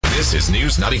This is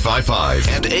News 95.5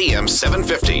 and AM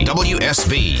 750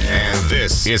 WSB. And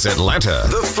this is Atlanta.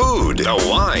 The food, the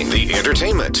wine, the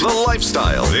entertainment, the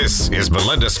lifestyle. This is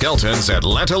Belinda Skelton's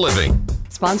Atlanta Living.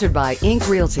 Sponsored by Inc.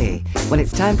 Realty. When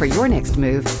it's time for your next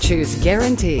move, choose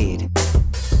Guaranteed.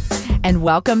 And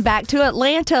welcome back to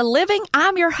Atlanta Living.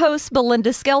 I'm your host,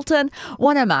 Belinda Skelton.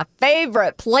 One of my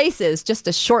favorite places just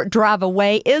a short drive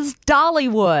away is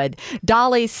Dollywood.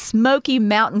 Dolly's Smoky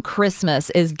Mountain Christmas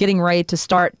is getting ready to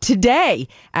start today,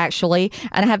 actually.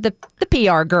 And I have the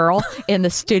PR girl in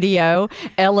the studio,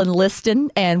 Ellen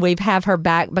Liston, and we have her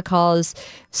back because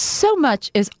so much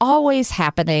is always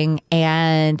happening.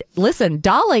 And listen,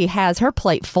 Dolly has her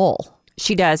plate full.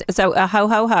 She does. So a ho,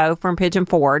 ho, ho from Pigeon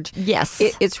Forge. Yes.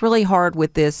 It's really hard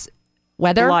with this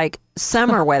weather, like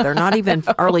summer weather, not even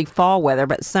early fall weather,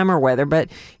 but summer weather.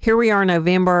 But here we are in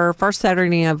November, first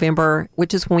Saturday in November,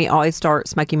 which is when we always start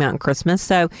Smoky Mountain Christmas.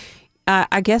 So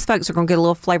I guess folks are going to get a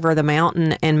little flavor of the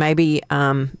mountain and maybe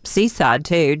seaside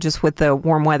too, just with the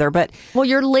warm weather. But well,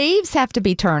 your leaves have to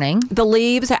be turning. The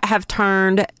leaves have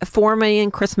turned. 4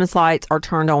 million Christmas lights are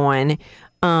turned on.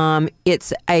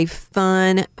 It's a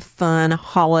fun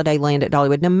holiday land at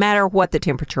Dollywood, no matter what the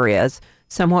temperature is.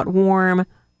 Somewhat warm,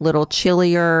 little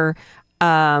chillier.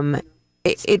 So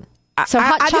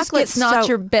hot chocolate's not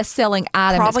your best-selling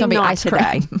item. It's going to be ice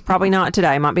cream. Probably not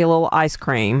today. Might be a little ice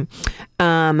cream.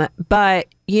 But,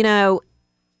 you know,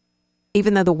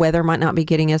 even though the weather might not be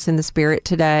getting us in the spirit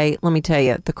today, let me tell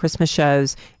you, the Christmas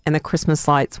shows and the Christmas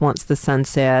lights once the sun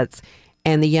sets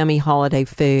and the yummy holiday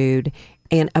food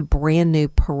and a brand new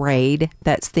parade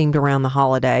that's themed around the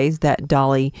holidays that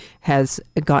Dolly has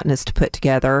gotten us to put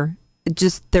together.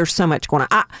 Just there's so much going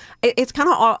on. It's kind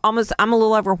of almost, I'm a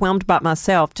little overwhelmed by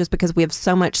myself just because we have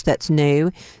so much that's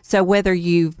new. So whether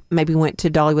you maybe went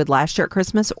to Dollywood last year at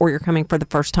Christmas or you're coming for the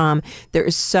first time, there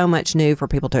is so much new for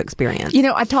people to experience. You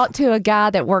know, I talked to a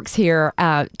guy that works here,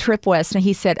 Trip West, and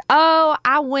he said, oh,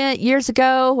 I went years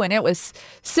ago when it was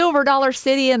Silver Dollar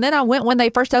City, and then I went when they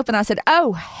first opened. I said,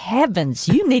 oh, heavens,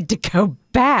 you need to go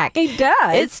back. It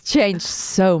does. It's changed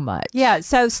so much. Yeah,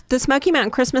 so the Smoky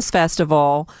Mountain Christmas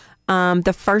Festival,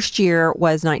 the first year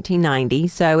was 1990,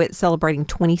 so it's celebrating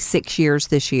 26 years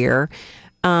this year.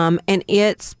 And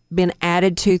it's been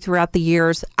added to throughout the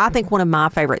years. I think one of my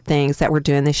favorite things that we're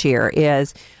doing this year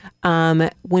is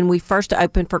when we first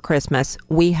opened for Christmas,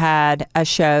 we had a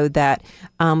show that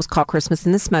was called Christmas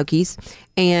in the Smokies,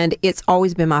 and it's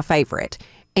always been my favorite.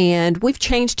 And we've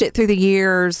changed it through the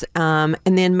years, and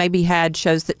then maybe had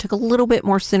shows that took a little bit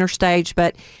more center stage,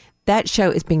 but that show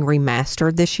is being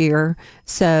remastered this year.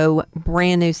 So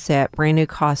brand new set, brand new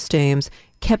costumes,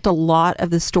 kept a lot of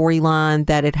the storyline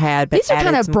that it had. But these are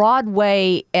kind of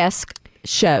Broadway-esque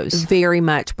shows. Very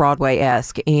much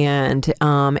Broadway-esque. And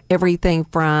everything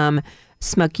from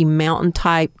Smoky Mountain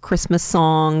type Christmas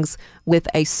songs with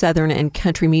a Southern and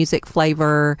country music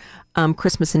flavor.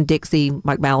 Christmas in Dixie,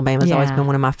 like Alabama, has always been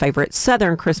one of my favorite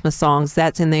Southern Christmas songs.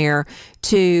 That's in there.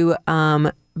 To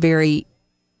very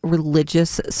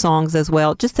religious songs as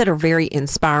well, just that are very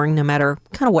inspiring no matter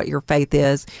kind of what your faith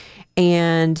is.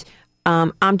 And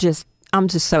I'm just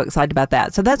so excited about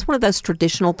that. So that's one of those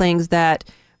traditional things that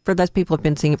for those people who've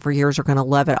been seeing it for years are going to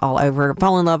love it all over,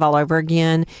 fall in love all over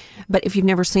again. But if you've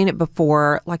never seen it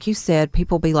before, like you said,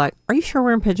 people will be like, are you sure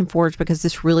we're in Pigeon Forge? Because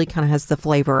this really kind of has the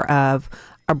flavor of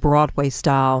a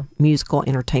Broadway-style musical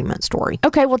entertainment story.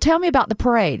 Okay, well, tell me about the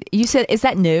parade. You said, is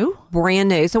that new? Brand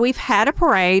new. So we've had a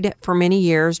parade for many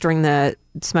years during the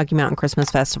Smoky Mountain Christmas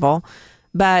Festival,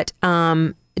 but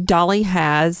Dolly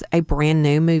has a brand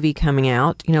new movie coming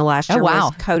out. You know, last year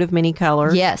was Coat of Many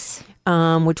Colors. Yes.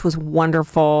 Which was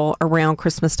wonderful around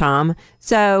Christmas time.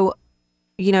 So,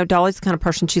 you know, Dolly's the kind of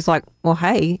person, she's like, well,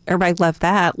 hey, everybody loved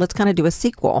that. Let's kind of do a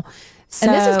sequel. So,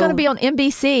 and this is going to be on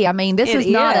NBC. I mean, this is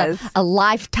not a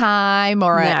Lifetime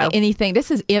or anything.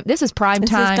 This is prime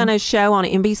time. This is going to show on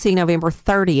NBC November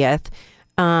 30th.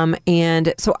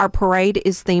 And so our parade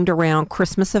is themed around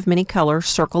Christmas of Many Colors.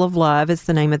 Circle of Love is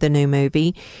the name of the new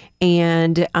movie.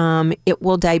 And it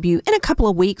will debut in a couple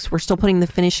of weeks. We're still putting the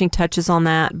finishing touches on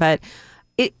that. But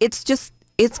it's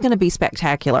going to be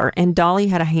spectacular. And Dolly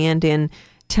had a hand in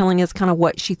telling us kind of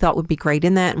what she thought would be great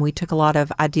in that. And we took a lot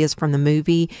of ideas from the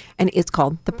movie. And it's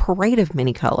called The Parade of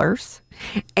Many Colors.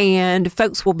 And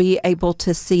folks will be able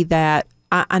to see that.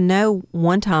 I know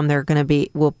one time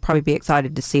we'll probably be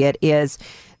excited to see it, is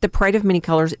the Parade of Many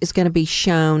Colors is going to be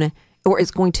shown, or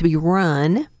is going to be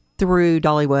run through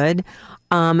Dollywood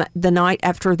the night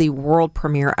after the world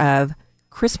premiere of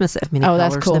Christmas of Many Oh,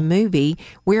 that's Colors, cool. the movie,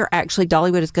 we're actually,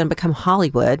 Dollywood is going to become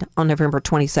Hollywood on November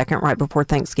 22nd, right before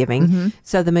Thanksgiving. Mm-hmm.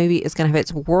 So the movie is going to have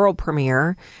its world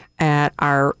premiere at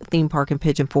our theme park in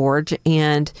Pigeon Forge.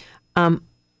 And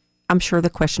I'm sure the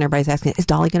question everybody's asking, is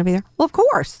Dolly going to be there? Well, of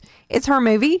course. It's her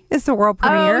movie. It's the world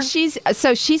premiere. Oh, she's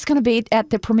going to be at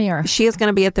the premiere. She is going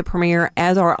to be at the premiere,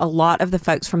 as are a lot of the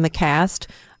folks from the cast.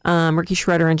 Ricky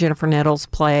Schroeder and Jennifer Nettles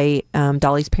play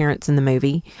Dolly's parents in the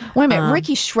movie. Wait a minute,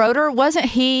 Ricky Schroeder, wasn't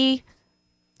he?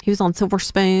 He was on Silver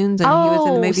Spoons, and he was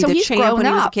in the movie so The he's Champ grown when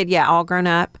he was a up. kid. Yeah, all grown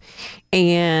up.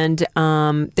 And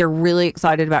they're really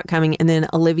excited about coming. And then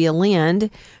Olivia Lind,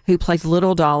 who plays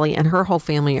Little Dolly, and her whole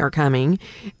family are coming.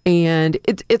 And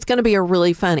it's going to be a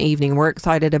really fun evening. We're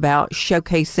excited about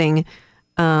showcasing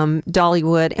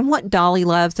Dollywood and what Dolly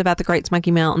loves about the Great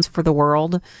Smoky Mountains for the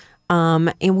world.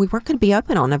 And we weren't going to be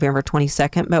open on November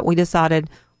 22nd, but we decided,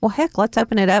 well, heck, let's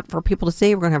open it up for people to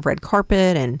see. We're going to have red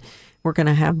carpet, and we're going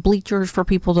to have bleachers for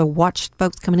people to watch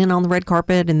folks coming in on the red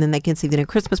carpet, and then they can see the new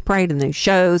Christmas parade and the new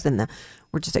shows, and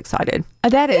we're just excited.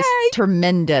 That is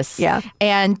tremendous. Yeah.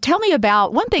 And tell me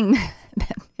about one thing.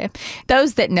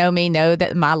 Those that know me know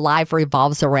that my life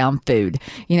revolves around food.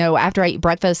 You know, after I eat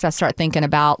breakfast, I start thinking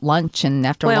about lunch, and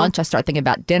after lunch, I start thinking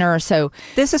about dinner. So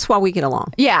This is why we get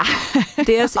along. yeah,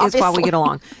 This is why we Obviously. get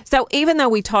along. So even though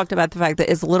we talked about the fact that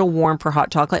it's a little warm for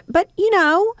hot chocolate, but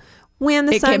when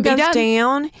the It sun can be goes done.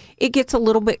 down, it gets a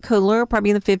little bit cooler, probably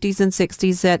in the 50s and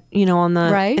 60s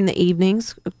Right. in the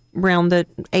evenings around the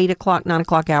 8 o'clock, 9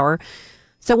 o'clock hour.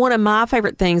 So one of my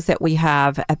favorite things that we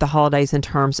have at the holidays in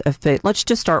terms of food, let's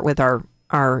just start with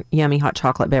our yummy hot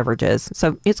chocolate beverages.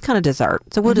 So it's kind of dessert.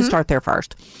 So we'll just start there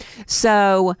first.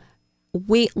 So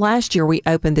last year we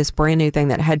opened this brand new thing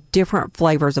that had different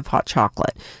flavors of hot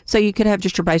chocolate. So you could have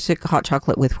just your basic hot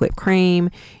chocolate with whipped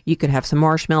cream. You could have some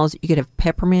marshmallows. You could have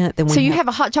peppermint. Then so you have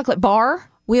a hot chocolate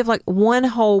bar. we have like one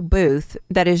whole booth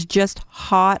that is just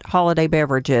hot holiday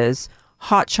beverages,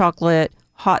 hot chocolate,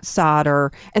 hot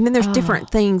cider, and then there's different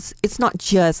things. It's not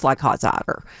just like hot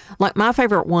cider. Like my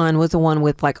favorite one was the one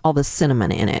with like all the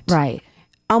cinnamon in it. Right.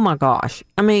 Oh my gosh.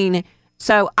 I mean,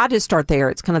 so I just start there.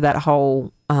 It's kind of that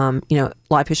whole,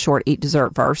 life is short, eat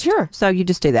dessert first. Sure. So you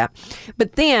just do that.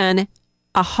 But then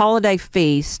a holiday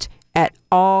feast at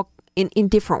all in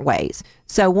different ways.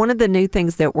 So one of the new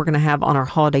things that we're going to have on our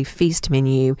holiday feast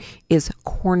menu is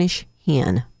Cornish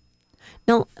hen.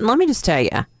 Now, let me just tell you,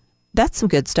 that's some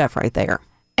good stuff right there.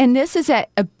 And this is at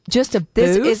just a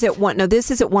booth?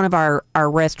 This is at one of our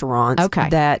restaurants. Okay.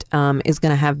 That is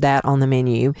going to have that on the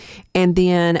menu. And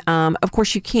then, of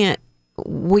course, we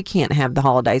can't have the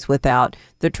holidays without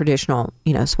the traditional,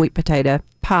 sweet potato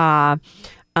pie,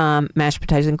 mashed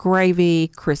potatoes and gravy,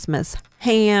 Christmas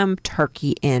ham,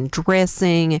 turkey and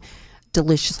dressing,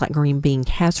 delicious like green bean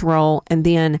casserole, and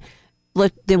then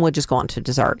we'll just go on to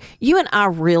dessert. You and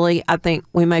I think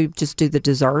we may just do the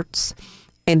desserts.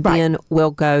 And then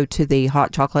we'll go to the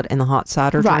hot chocolate and the hot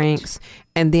cider drinks.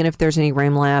 And then if there's any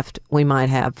room left, we might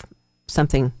have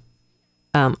something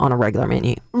on a regular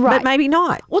menu. Right. But maybe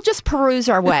not. We'll just peruse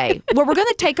our way. Well, we're going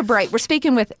to take a break. We're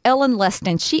speaking with Ellen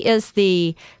Leston. She is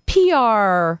the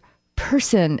PR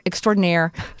person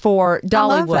extraordinaire for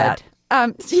Dollywood. love that.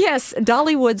 Yes,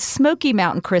 Dollywood's Smoky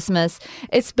Mountain Christmas.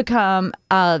 It's become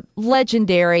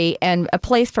legendary and a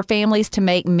place for families to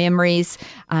make memories.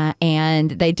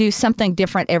 And they do something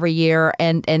different every year.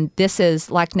 And this is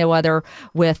like no other,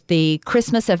 with the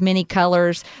Christmas of Many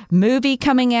Colors movie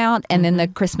coming out, and then the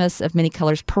Christmas of Many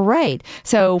Colors parade.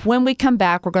 So when we come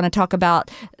back, we're going to talk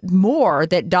about more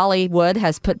that Dollywood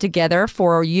has put together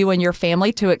for you and your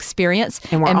family to experience.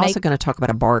 And we're also going to talk about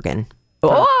a bargain.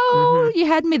 Oh, you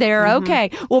had me there. Okay.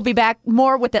 We'll be back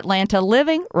more with Atlanta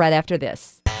Living right after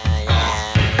this.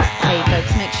 Hey,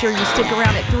 folks, make sure you stick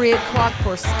around at 3 o'clock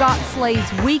for Scott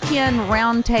Slay's weekend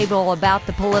roundtable about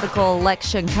the political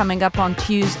election coming up on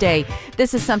Tuesday.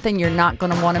 This is something you're not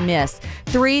going to want to miss.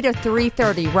 3 to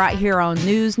 3:30 right here on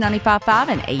News 95.5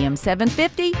 and AM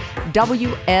 750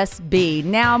 WSB.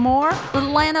 Now more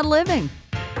Atlanta Living.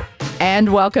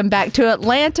 And welcome back to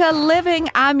Atlanta Living.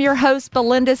 I'm your host,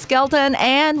 Belinda Skelton,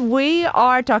 and we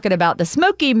are talking about the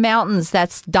Smoky Mountains.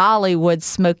 That's Dollywood's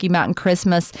Smoky Mountain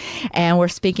Christmas. And we're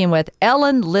speaking with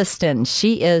Ellen Liston.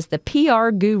 She is the PR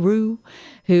guru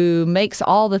who makes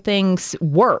all the things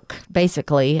work,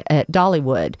 basically, at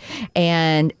Dollywood.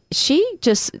 And she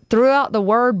just threw out the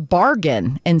word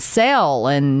bargain and sale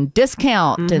and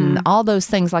discount and all those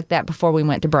things like that before we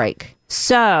went to break.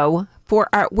 So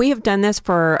we have done this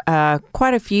for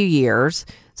quite a few years.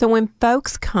 So when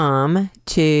folks come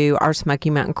to our Smoky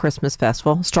Mountain Christmas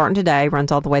Festival, starting today, runs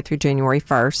all the way through January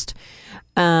 1st,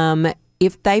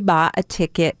 if they buy a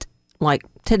ticket like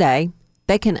today,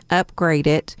 they can upgrade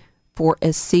it for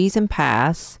a season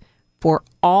pass for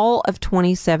all of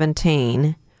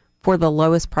 2017 for the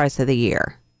lowest price of the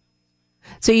year.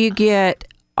 So you get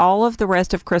all of the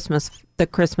rest of Christmas, the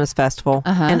Christmas festival,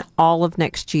 and all of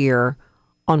next year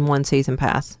on one season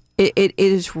pass. It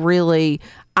is really.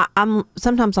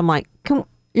 Sometimes I'm like,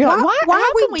 You're why, like, why how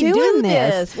are can we doing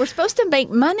this? We're supposed to make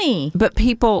money. But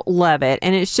people love it,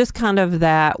 and it's just kind of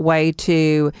that way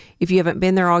to. If you haven't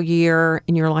been there all year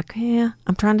and you're like, yeah,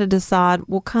 I'm trying to decide.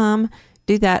 Well, come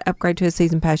do that. Upgrade to a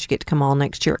season pass. You get to come all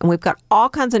next year, and we've got all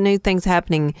kinds of new things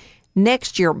happening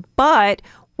next year. But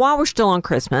while we're still on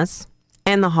Christmas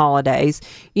and the holidays,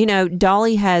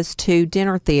 Dolly has 2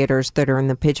 dinner theaters that are in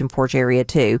the Pigeon Forge area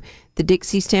too. The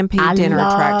Dixie Stampede dinner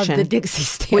attraction, the Dixie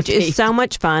Stampede, which is so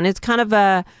much fun. It's kind of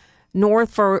a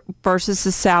North versus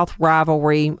the South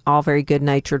rivalry, all very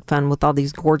good-natured fun with all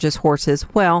these gorgeous horses.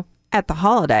 Well, at the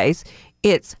holidays,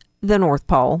 it's the North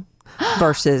Pole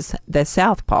versus the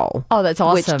South Pole. Oh, that's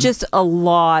awesome. Which just a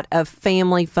lot of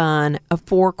family fun, a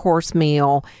 4-course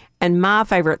meal. And my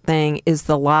favorite thing is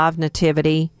the live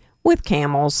nativity with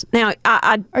camels. Now,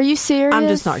 are you serious? I'm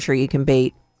just not sure you can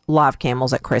beat live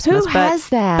camels at Christmas. Who has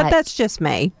that? But that's just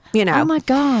me, Oh my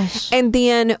gosh. And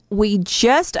then we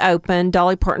just opened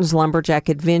Dolly Parton's Lumberjack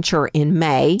Adventure in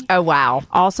May. Oh, wow.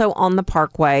 Also on the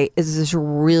Parkway is this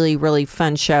really, really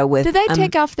fun show with... Did they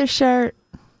take off their shirt?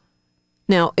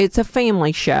 No, it's a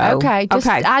family show. Okay.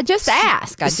 I just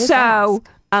asked.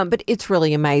 But it's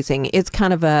really amazing. It's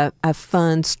kind of a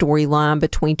fun storyline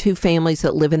between 2 families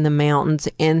that live in the mountains.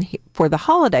 And for the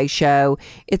holiday show,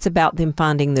 it's about them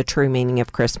finding the true meaning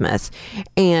of Christmas.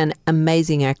 And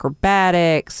amazing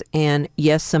acrobatics and,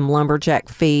 yes, some lumberjack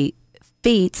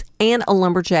feats and a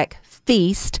lumberjack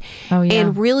feast. Oh, yeah.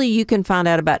 And really, you can find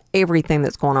out about everything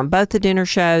that's going on. Both the dinner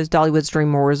shows, Dollywood's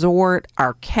Dreammore Resort,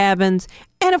 our cabins,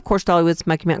 and, of course, Dollywood's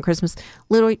Smoky Mountain Christmas.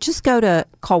 Literally, just call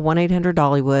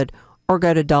 1-800-DOLLYWOOD. or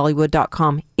go to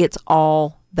Dollywood.com. It's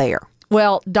all there.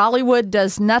 Well, Dollywood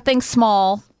does nothing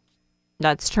small.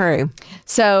 That's true.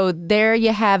 So there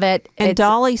you have it. And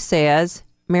Dolly says,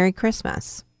 Merry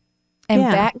Christmas.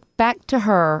 And back to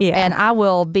her. Yeah. And I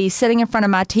will be sitting in front of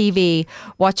my TV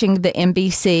watching the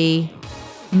NBC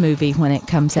movie when it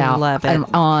comes out. Love it.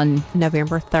 On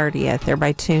November 30th.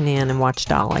 Everybody tune in and watch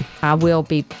Dolly. I will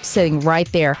be sitting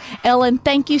right there. Ellen,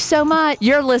 thank you so much.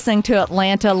 You're listening to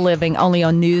Atlanta Living only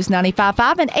on News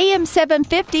 95.5 and AM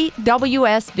 750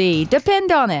 WSB.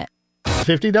 Depend on it.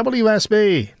 50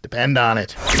 WSB. Depend on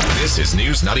it. This is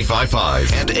News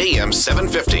 95.5 and AM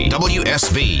 750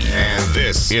 WSB. And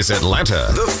this is Atlanta.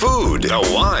 The food,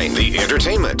 the wine, the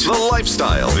entertainment, the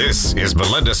lifestyle. This is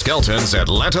Melinda Skelton's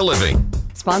Atlanta Living.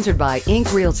 Sponsored by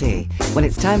Inc. Realty. When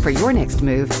it's time for your next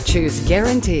move, choose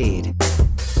Guaranteed.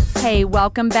 Hey,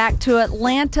 welcome back to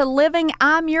Atlanta Living.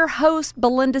 I'm your host,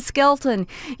 Belinda Skelton.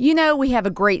 We have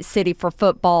a great city for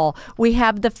football. We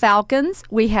have the Falcons,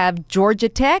 we have Georgia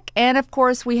Tech, and of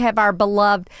course we have our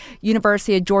beloved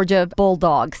University of Georgia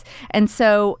Bulldogs. And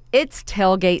so it's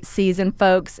tailgate season,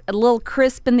 folks. A little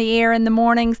crisp in the air in the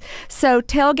mornings. So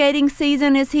tailgating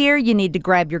season is here. You need to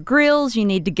grab your grills. You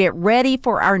need to get ready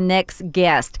for our next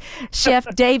guest, Chef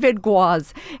David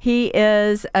Guaz. He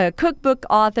is a cookbook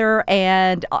author,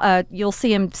 and you'll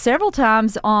see him several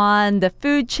times on the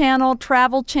Food Channel,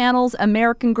 Travel Channels,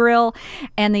 American Grill,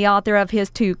 and the author of his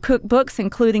 2 cookbooks,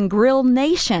 including Grill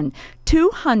Nation,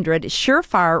 200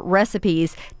 surefire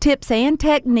recipes, tips, and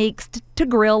techniques to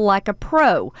grill like a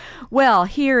pro. Well,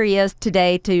 here he is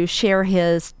today to share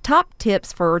his top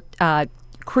tips for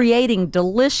creating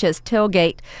delicious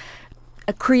tailgate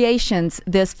creations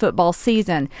this football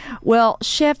season. Well,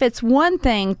 Chef, it's one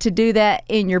thing to do that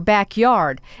in your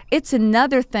backyard. It's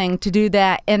another thing to do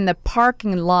that in the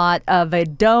parking lot of a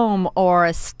dome or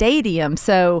a stadium.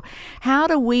 So how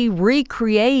do we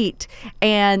recreate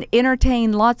and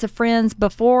entertain lots of friends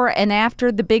before and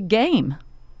after the big game?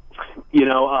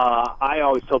 I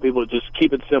always tell people to just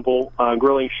keep it simple.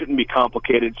 Grilling shouldn't be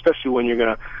complicated, especially when you're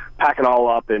going to pack it all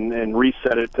up and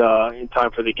reset it in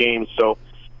time for the game. So,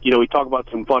 we talk about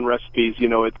some fun recipes.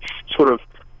 It sort of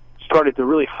started to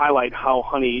really highlight how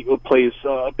honey plays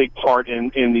a big part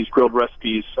in these grilled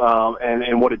recipes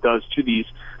and what it does to these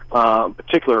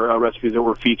particular recipes that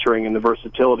we're featuring and the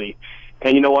versatility.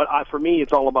 And you know what? For me,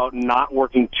 it's all about not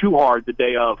working too hard the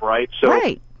day of, right? So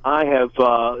right. I have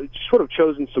sort of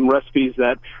chosen some recipes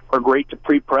that are great to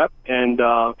pre-prep and,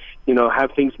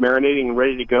 have things marinating and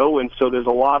ready to go. And so there's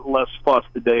a lot less fuss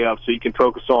the day of, so you can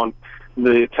focus on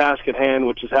the task at hand,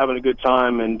 which is having a good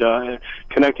time and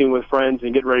connecting with friends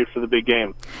and getting ready for the big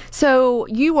game. So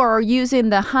you are using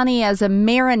the honey as a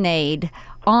marinade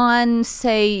on,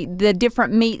 say, the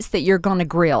different meats that you're going to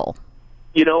grill.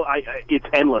 You know, it's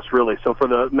endless, really. So for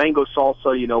the mango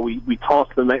salsa, you know, we toss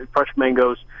the fresh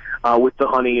mangoes with the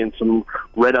honey and some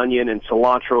red onion and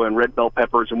cilantro and red bell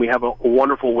peppers, and we have a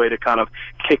wonderful way to kind of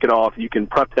kick it off. You can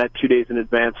prep that 2 days in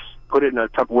advance, put it in a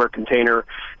Tupperware container,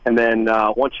 and then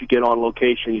once you get on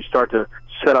location, you start to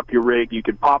set up your rig. You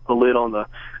can pop the lid on the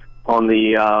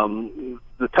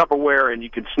Tupperware, and you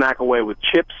can snack away with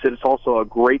chips. It's also a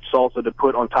great salsa to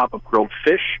put on top of grilled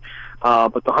fish.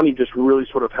 But the honey just really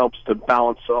sort of helps to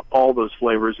balance all those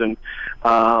flavors. And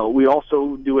we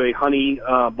also do a honey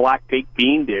black baked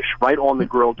bean dish right on the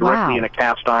grill directly in a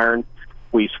cast iron.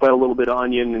 We sweat a little bit of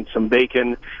onion and some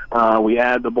bacon. We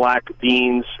add the black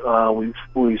beans.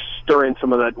 We stir in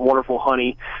some of that wonderful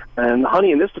honey. And the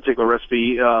honey in this particular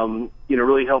recipe,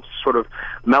 really helps sort of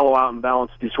mellow out and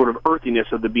balance the sort of earthiness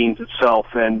of the beans itself.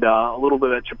 And a little bit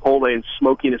of that chipotle and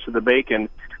smokiness of the bacon.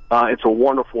 It's a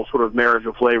wonderful sort of marriage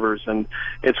of flavors, and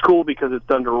it's cool because it's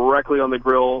done directly on the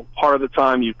grill. Part of the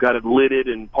time you've got it lidded,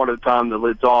 and part of the time the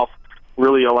lid's off,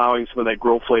 really allowing some of that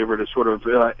grill flavor to sort of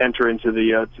enter into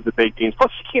the baked beans.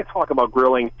 Plus, you can't talk about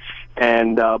grilling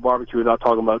and barbecue without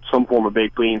talking about some form of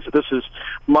baked beans. So this is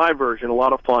my version, a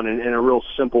lot of fun, and a real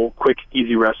simple, quick,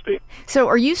 easy recipe. So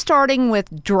are you starting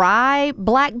with dry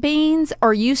black beans,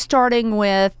 or are you starting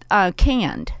with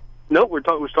canned? No, we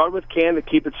started with canned to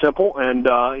keep it simple, and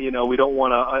we don't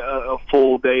want a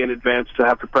full day in advance to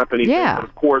have to prep anything. Yeah. But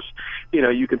of course,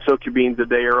 you can soak your beans a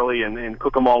day early and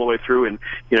cook them all the way through, and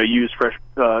use fresh,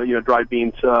 dried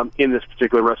beans in this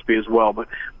particular recipe as well. But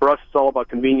for us, it's all about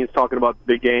convenience, talking about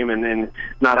the big game, and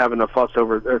not having to fuss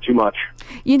over too much.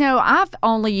 I've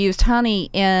only used honey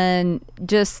in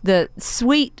just the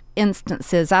sweet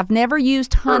instances. I've never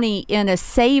used honey in a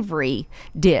savory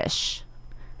dish.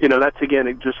 That's, again,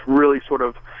 it just really sort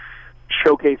of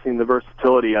showcasing the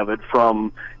versatility of it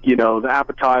from, the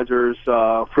appetizers,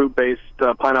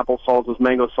 fruit-based pineapple salsas,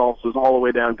 mango salsas, all the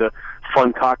way down to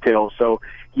fun cocktails. So,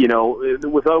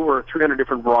 with over 300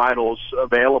 different varietals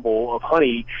available of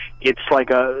honey, it's like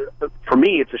for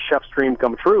me, it's a chef's dream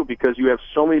come true because you have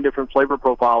so many different flavor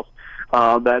profiles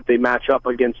that they match up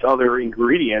against other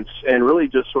ingredients and really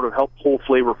just sort of help pull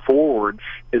flavor forward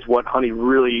is what honey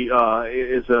really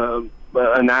is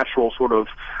a natural sort of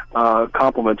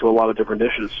complement to a lot of different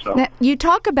dishes. So. Now, you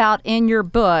talk about in your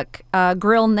book,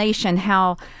 Grill Nation,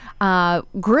 how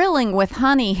grilling with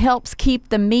honey helps keep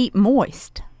the meat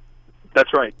moist.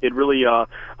 That's right. It really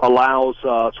allows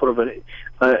sort of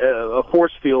a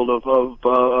force field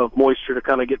of moisture to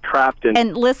kind of get trapped in.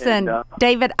 And listen,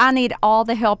 David, I need all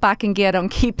the help I can get on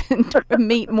keeping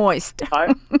meat moist.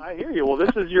 I hear you. Well,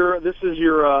 this is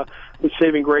your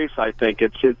saving grace. I think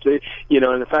it's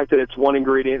and the fact that it's one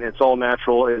ingredient, and it's all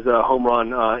natural, is a home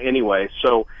run anyway.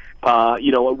 So.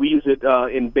 We use it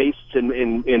in bastes and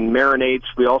in marinades.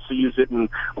 We also use it in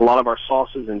a lot of our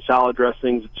sauces and salad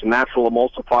dressings. It's a natural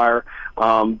emulsifier,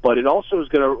 but it also is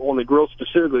going to, on the grill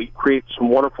specifically, create some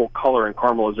wonderful color and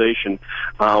caramelization,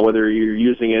 whether you're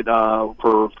using it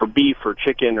for beef or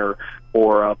chicken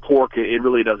or pork. It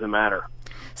really doesn't matter.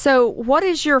 So what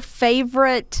is your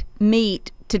favorite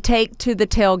meat to take to the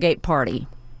tailgate party?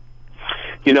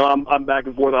 I'm back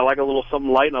and forth. I like a little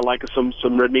something light, and I like some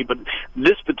red meat. But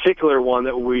this particular one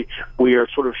that we are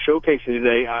sort of showcasing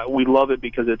today, we love it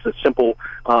because it's a simple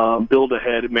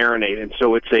build-ahead marinade. And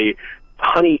so it's a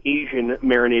honey Asian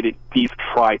marinated beef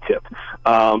tri-tip.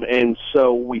 And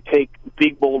so we take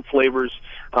big, bold flavors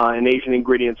and Asian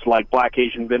ingredients like black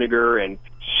Asian vinegar and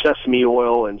sesame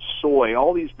oil and soy,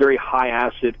 all these very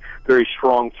high-acid, very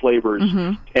strong flavors.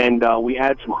 Mm-hmm. And we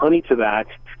add some honey to that.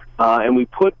 And we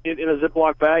put it in a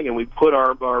Ziploc bag, and we put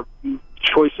our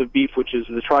choice of beef, which is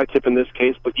the tri-tip in this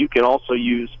case, but you can also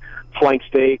use flank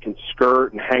steak and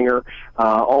skirt and hanger,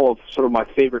 all of sort of my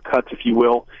favorite cuts, if you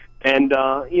will. And,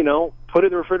 put it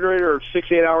in the refrigerator 6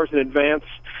 to 8 hours in advance,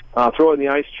 throw it in the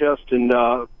ice chest, and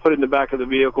put it in the back of the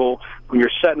vehicle. When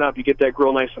you're setting up, you get that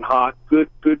grill nice and hot, good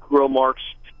grill marks.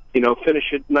 Finish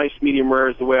it nice medium rare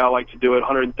is the way I like to do it,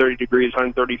 130 degrees,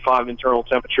 135 internal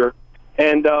temperature.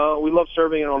 And we love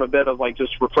serving it on a bed of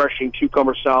just refreshing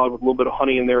cucumber salad with a little bit of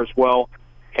honey in there as well.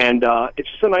 And it's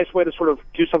just a nice way to sort of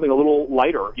do something a little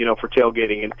lighter, for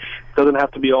tailgating. And it doesn't have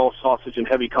to be all sausage and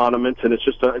heavy condiments. And it's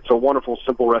a wonderful,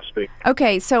 simple recipe.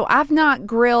 Okay, so I've not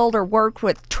grilled or worked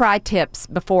with tri-tips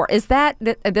before. Is that,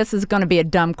 this is going to be a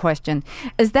dumb question,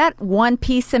 is that one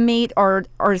piece of meat or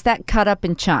is that cut up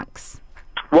in chunks?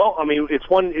 Well, it's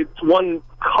one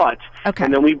cut, okay.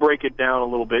 And then we break it down a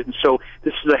little bit. And so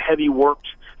this is a heavy worked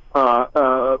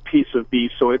piece of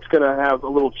beef, so it's going to have a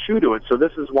little chew to it. So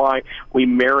this is why we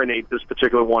marinate this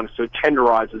particular one, so it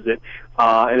tenderizes it,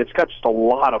 and it's got just a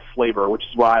lot of flavor, which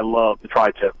is why I love the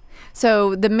tri-tip.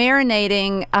 So the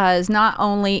marinating is not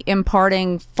only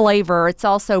imparting flavor, it's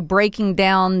also breaking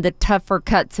down the tougher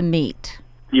cuts of meat.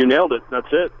 You nailed it. That's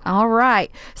it. All right.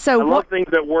 So I love things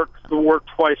that work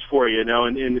twice for you,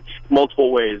 in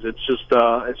multiple ways. It's just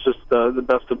the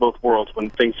best of both worlds when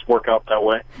things work out that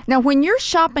way. Now, when you're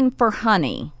shopping for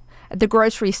honey at the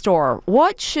grocery store,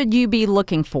 what should you be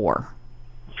looking for?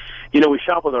 We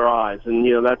shop with our eyes,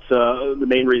 and that's the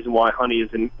main reason why honey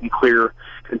is in clear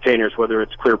containers, whether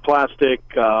it's clear plastic,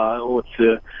 with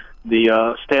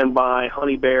the standby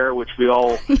honey bear, which we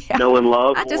all know and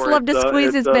love. I just love to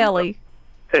squeeze his belly.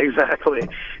 Exactly.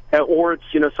 Or it's,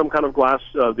 some kind of glass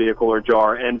vehicle or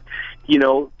jar. And,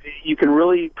 you can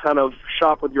really kind of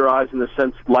shop with your eyes in the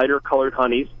sense lighter colored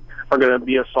honeys are going to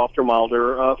be a softer,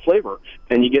 milder flavor.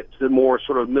 And you get to the more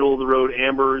sort of middle-of-the-road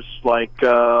ambers like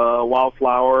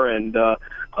Wildflower and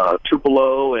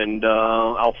Tupelo and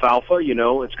Alfalfa.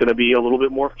 It's going to be a little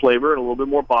bit more flavor and a little bit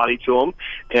more body to them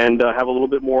and have a little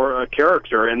bit more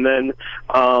character. And then,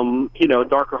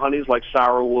 darker honeys like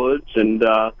Sourwoods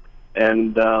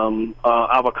and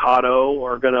avocado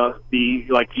are going to be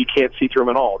like you can't see through them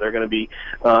at all. They're going to be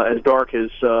as dark as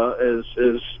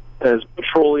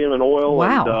petroleum and oil.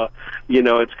 Wow. And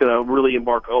it's going to really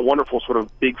embark a wonderful sort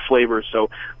of big flavor. So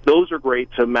those are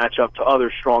great to match up to other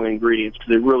strong ingredients because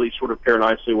they really sort of pair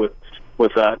nicely with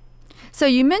that. So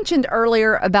you mentioned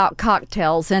earlier about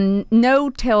cocktails, and no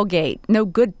good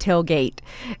tailgate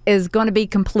is going to be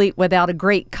complete without a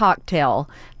great cocktail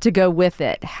to go with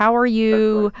it.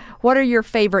 What are your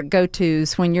favorite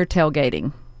go-tos when you're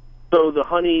tailgating? So the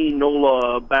Honey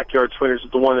Nola Backyard Swingers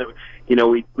is the one that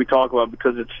we talk about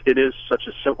because it is such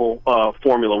a simple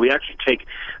formula. We actually take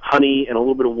honey and a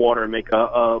little bit of water and make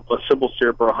a simple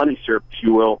syrup or a honey syrup, if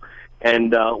you will.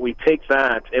 And we take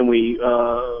that and we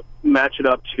match it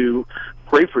up to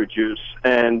grapefruit juice.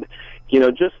 And,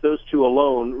 just those two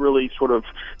alone really sort of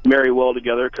marry well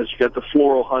together because you get the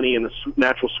floral honey and the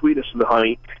natural sweetness of the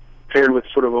honey paired with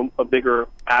sort of a bigger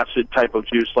acid type of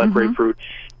juice like grapefruit.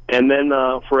 And then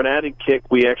for an added kick,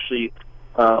 we actually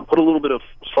put a little bit of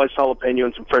sliced jalapeno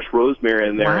and some fresh rosemary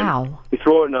in there. Wow. And we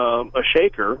throw it in a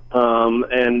shaker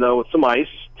and with some ice.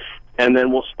 And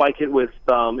then we'll spike it with,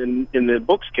 in the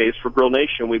book's case, for Grill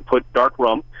Nation, we put dark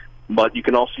rum, but you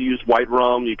can also use white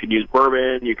rum, you can use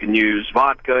bourbon, you can use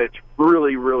vodka. It's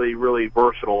really, really, really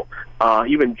versatile.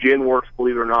 Even gin works,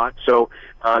 believe it or not. So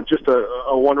just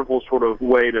a wonderful sort of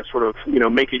way to sort of,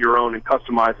 make it your own and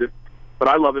customize it. But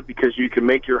I love it because you can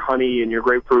make your honey and your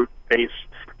grapefruit base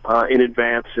in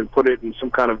advance and put it in some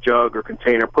kind of jug or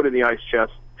container, put it in the ice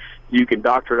chest. You can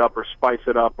doctor it up or spice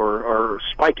it up or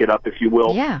spike it up, if you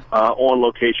will, on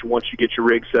location once you get your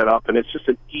rig set up. And it's just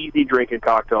an easy drinking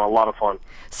cocktail, a lot of fun.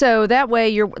 So that way,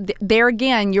 your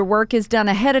work is done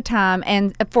ahead of time.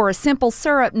 And for a simple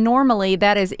syrup, normally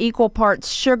that is equal parts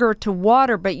sugar to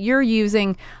water, but you're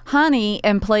using honey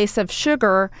in place of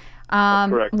sugar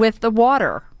with the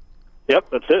water. Yep,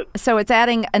 that's it. So it's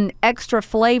adding an extra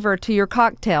flavor to your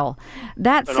cocktail.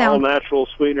 That sounds all natural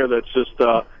sweetener that's just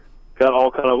got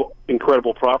all kind of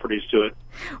incredible properties to it.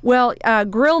 Well,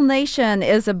 Grill Nation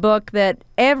is a book that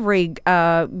every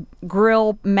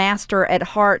grill master at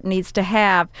heart needs to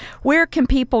have. Where can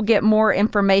people get more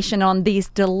information on these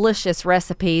delicious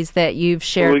recipes that you've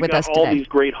shared with us today? We've got all these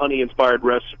great honey-inspired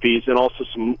recipes and also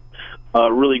some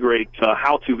really great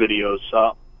how-to videos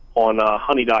on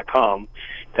honey.com.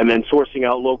 And then sourcing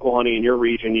out local honey in your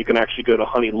region, you can actually go to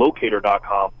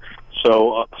honeylocator.com.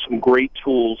 So some great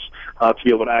tools to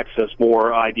be able to access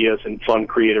more ideas and fun,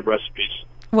 creative recipes.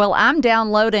 Well, I'm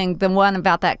downloading the one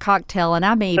about that cocktail, and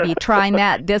I may be trying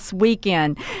that this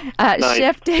weekend. Nice.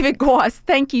 Chef David Guas,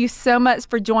 thank you so much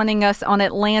for joining us on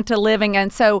Atlanta Living.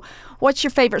 And so what's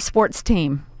your favorite sports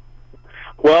team?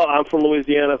 Well, I'm from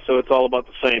Louisiana, so it's all about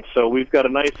the Saints. So we've got a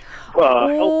nice,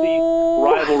 healthy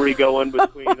rivalry going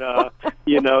between,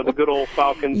 the good old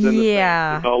Falcons and the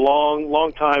Saints.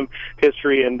 Long time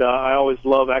history, and I always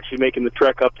love actually making the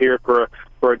trek up here for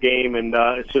a game, and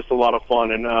it's just a lot of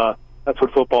fun, and that's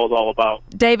what football is all about.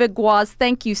 David Guas,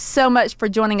 thank you so much for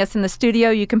joining us in the studio.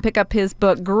 You can pick up his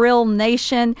book, Grill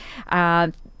Nation.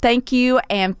 Thank you,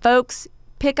 and folks,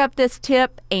 pick up this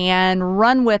tip and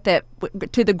run with it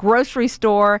to the grocery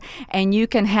store, and you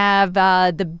can have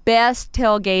the best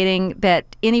tailgating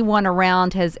that anyone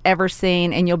around has ever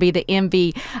seen, and you'll be the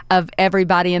envy of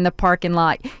everybody in the parking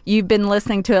lot. You've been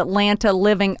listening to Atlanta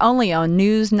Living only on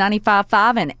News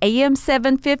 95.5 and AM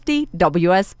 750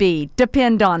 WSB.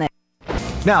 Depend on it.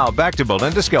 Now back to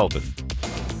Belinda Skelton.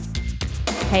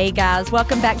 Hey guys,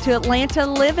 welcome back to Atlanta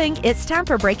Living. It's time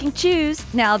for Breaking Chews.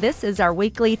 Now, this is our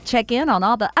weekly check-in on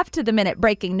all the up-to-the-minute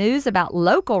breaking news about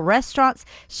local restaurants,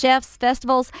 chefs,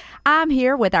 festivals. I'm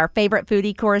here with our favorite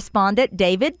foodie correspondent,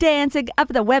 David Danzig of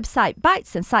the website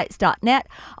bitesandsights.net.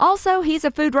 Also, he's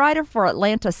a food writer for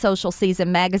Atlanta Social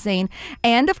Season magazine.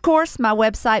 And, of course, my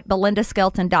website,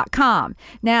 belindaskelton.com.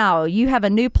 Now, you have a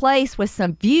new place with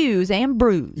some views and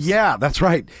brews. Yeah, that's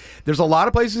right. There's a lot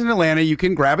of places in Atlanta you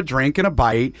can grab a drink and a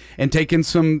bite and take in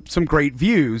some great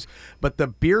views. But the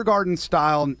Beer Garden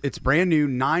style, it's brand new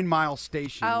 9 Mile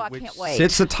Station, which can't wait.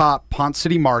 sits atop Ponce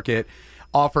City Market,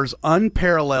 offers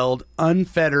unparalleled,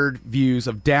 unfettered views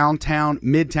of downtown,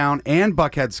 midtown, and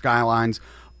Buckhead skylines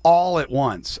all at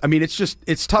once. I mean,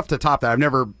 it's tough to top that. I've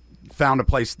never found a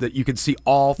place that you could see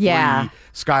all three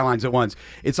skylines at once.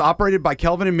 It's operated by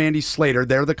Kelvin and Mandy Slater.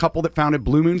 They're the couple that founded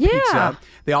Blue Moon Pizza.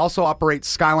 They also operate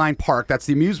Skyline Park. That's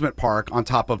the amusement park on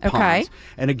top of Ponce.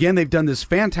 And again, they've done this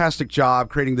fantastic job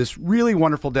creating this really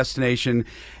wonderful destination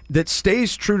that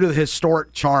stays true to the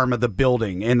historic charm of the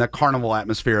building and the carnival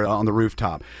atmosphere on the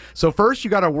rooftop. So first, you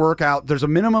got to work out. There's a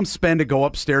minimum spend to go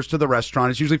upstairs to the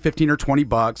restaurant. It's usually $15 or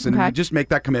 $20, and you just make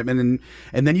that commitment.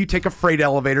 And then you take a freight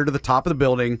elevator to the top of the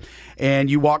building, and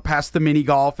you walk past the mini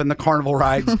golf and the carnival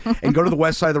rides and go to the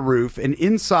west side of the roof. And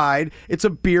inside, it's a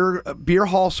beer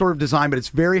hall sort of design, but it's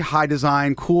very high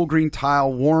design, cool green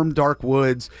tile, warm dark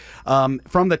woods.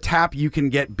 From the tap, you can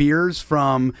get beers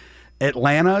from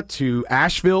Atlanta to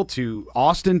Asheville to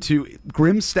Austin to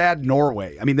Grimstad,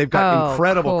 Norway. I mean, they've got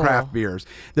incredible craft beers.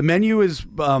 The menu is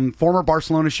former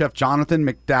Barcelona chef Jonathan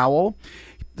McDowell.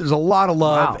 There's a lot of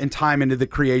love and time into the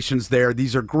creations there.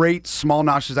 These are great small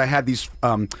noshes. I had these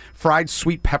fried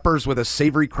sweet peppers with a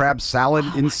savory crab salad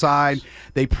inside.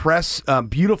 They press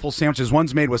beautiful sandwiches.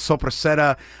 One's made with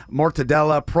sopressata,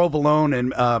 mortadella, provolone,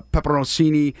 and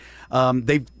pepperoncini.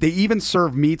 They even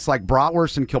serve meats like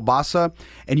bratwurst and kielbasa,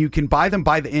 and you can buy them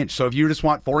by the inch. So if you just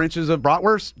want 4 inches of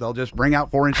bratwurst, they'll just bring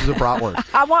out 4 inches of bratwurst.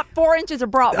 I want 4 inches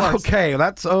of bratwurst. Okay,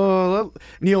 that's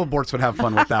Neil Bortz would have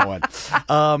fun with that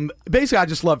one. Basically, I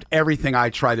just loved everything I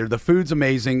tried there. The food's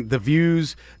amazing. The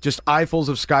views, just eyefuls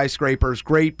of skyscrapers,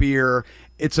 great beer.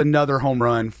 It's another home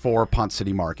run for Ponce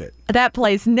City Market. That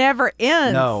place never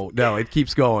ends. No, it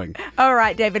keeps going. All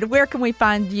right, David, where can we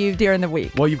find you during the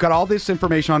week? Well, you've got all this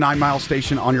information on 9 Mile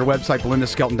Station on your website,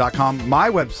 belindaskelton.com. My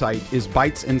website is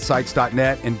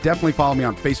bitesandsights.net, and definitely follow me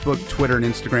on Facebook, Twitter, and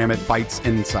Instagram at Bites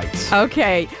and Sights.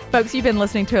 Okay, folks, you've been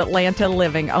listening to Atlanta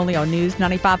Living, only on News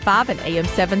 95.5 and AM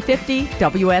 750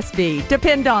 WSB.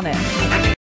 Depend on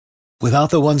it.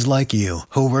 Without the ones like you,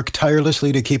 who work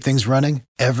tirelessly to keep things running,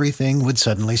 everything would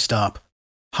suddenly stop.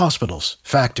 Hospitals,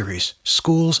 factories,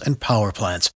 schools, and power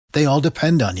plants, they all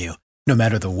depend on you. No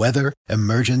matter the weather,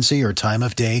 emergency, or time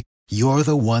of day, you're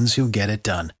the ones who get it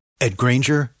done. At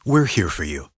Grainger, we're here for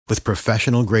you with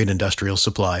professional-grade industrial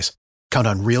supplies. Count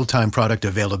on real-time product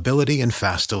availability and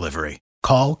fast delivery.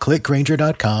 Call, click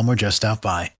Grainger.com, or just stop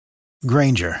by.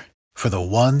 Grainger, for the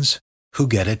ones who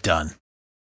get it done.